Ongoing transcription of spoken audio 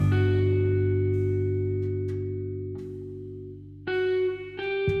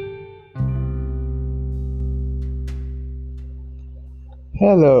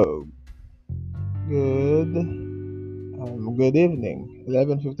Hello, good good evening.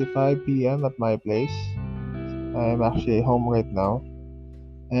 11:55 p.m. at my place. I'm actually home right now,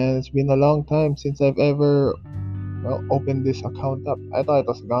 and it's been a long time since I've ever opened this account up. I thought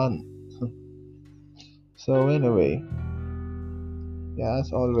it was gone. So anyway, yeah, as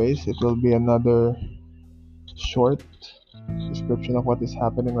always, it will be another short description of what is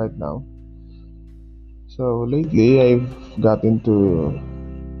happening right now. So lately, I've got into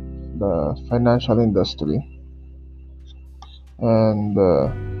the financial industry, and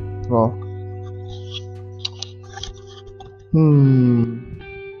well, hmm,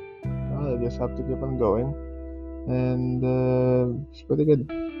 I just have to keep on going. And it's pretty good.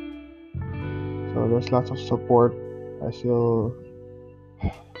 So there's lots of support. I still,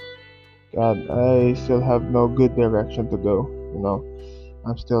 God, I still have no good direction to go.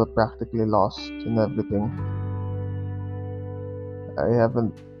 I'm still practically lost in everything. I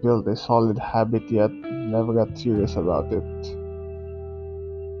haven't built a solid habit yet. Never got serious about it.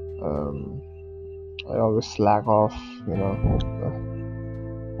 Um, I always slack off,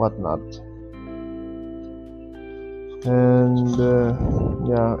 whatnot. And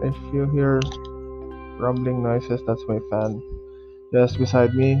yeah, if you hear rumbling noises, that's my fan. Just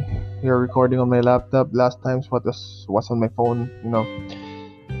beside me, here recording on my laptop. Last times what was on my phone.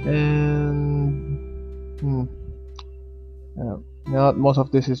 And yeah, most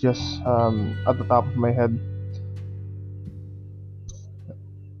of this is just at the top of my head.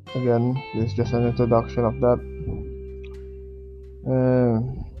 Again, this is just an introduction of that.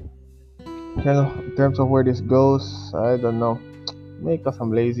 In terms of where this goes, I don't know. Because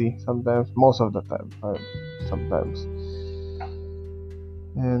I'm lazy sometimes, most of the time, sometimes,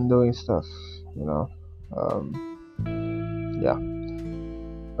 and doing stuff, you know. Yeah,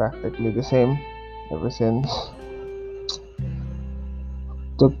 practically the same ever since.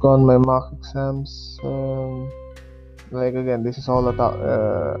 Took on my mock exams. Like again, this is all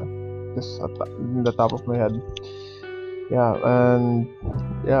just in the top of my head. Yeah, and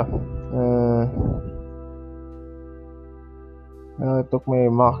yeah, I took my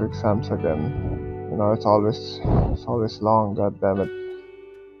mock exams again. It's always long. God damn it,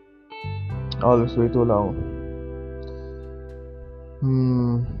 always way too long.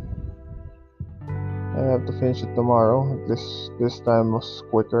 I have to finish it tomorrow. This time was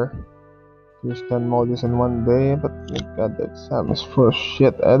quicker. Use 10 modules in one day, but god, the exam is full of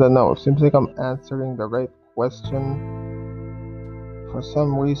shit. I don't know. Seems like I'm answering the right question. For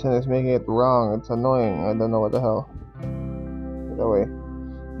some reason, it's making it wrong. It's annoying. I don't know what the hell. By the way,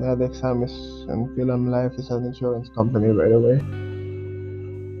 yeah, the exam is in Film Life is an insurance company, by the way.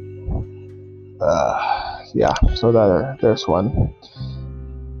 Yeah, so there's one.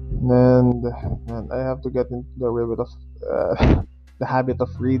 And I have to get into the habit of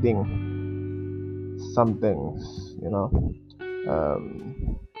reading some things,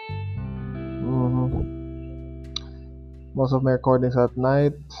 Um, mhm. Most of my recordings at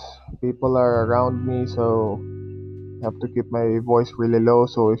night. People are around me, so I have to keep my voice really low.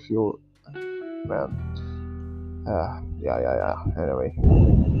 So if you, man, yeah. Anyway,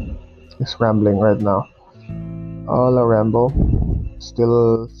 it's rambling right now. All a ramble.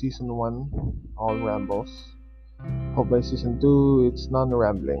 Still season 1, all rambles. Hope by season 2 it's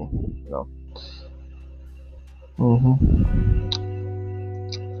non-rambling.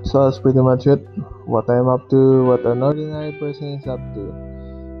 So that's pretty much it. What I'm up to, what an ordinary person is up to.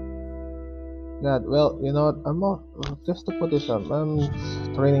 God, well, you know what? Just to put this up, I'm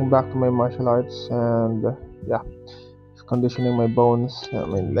training back to my martial arts and yeah, conditioning my bones, my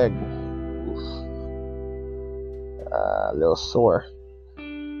leg. A little sore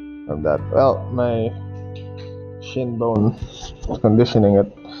from that. Well, my shin bone, conditioning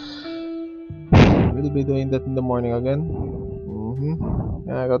it. We'll be doing that in the morning again.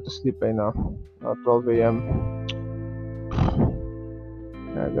 Yeah, I got to sleep by now. 12 a.m.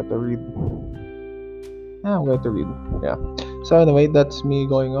 Yeah, I got to read. Yeah, I'm going to read. Yeah. So anyway, that's me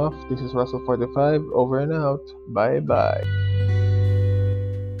going off. This is Russell45. Over and out. Bye bye.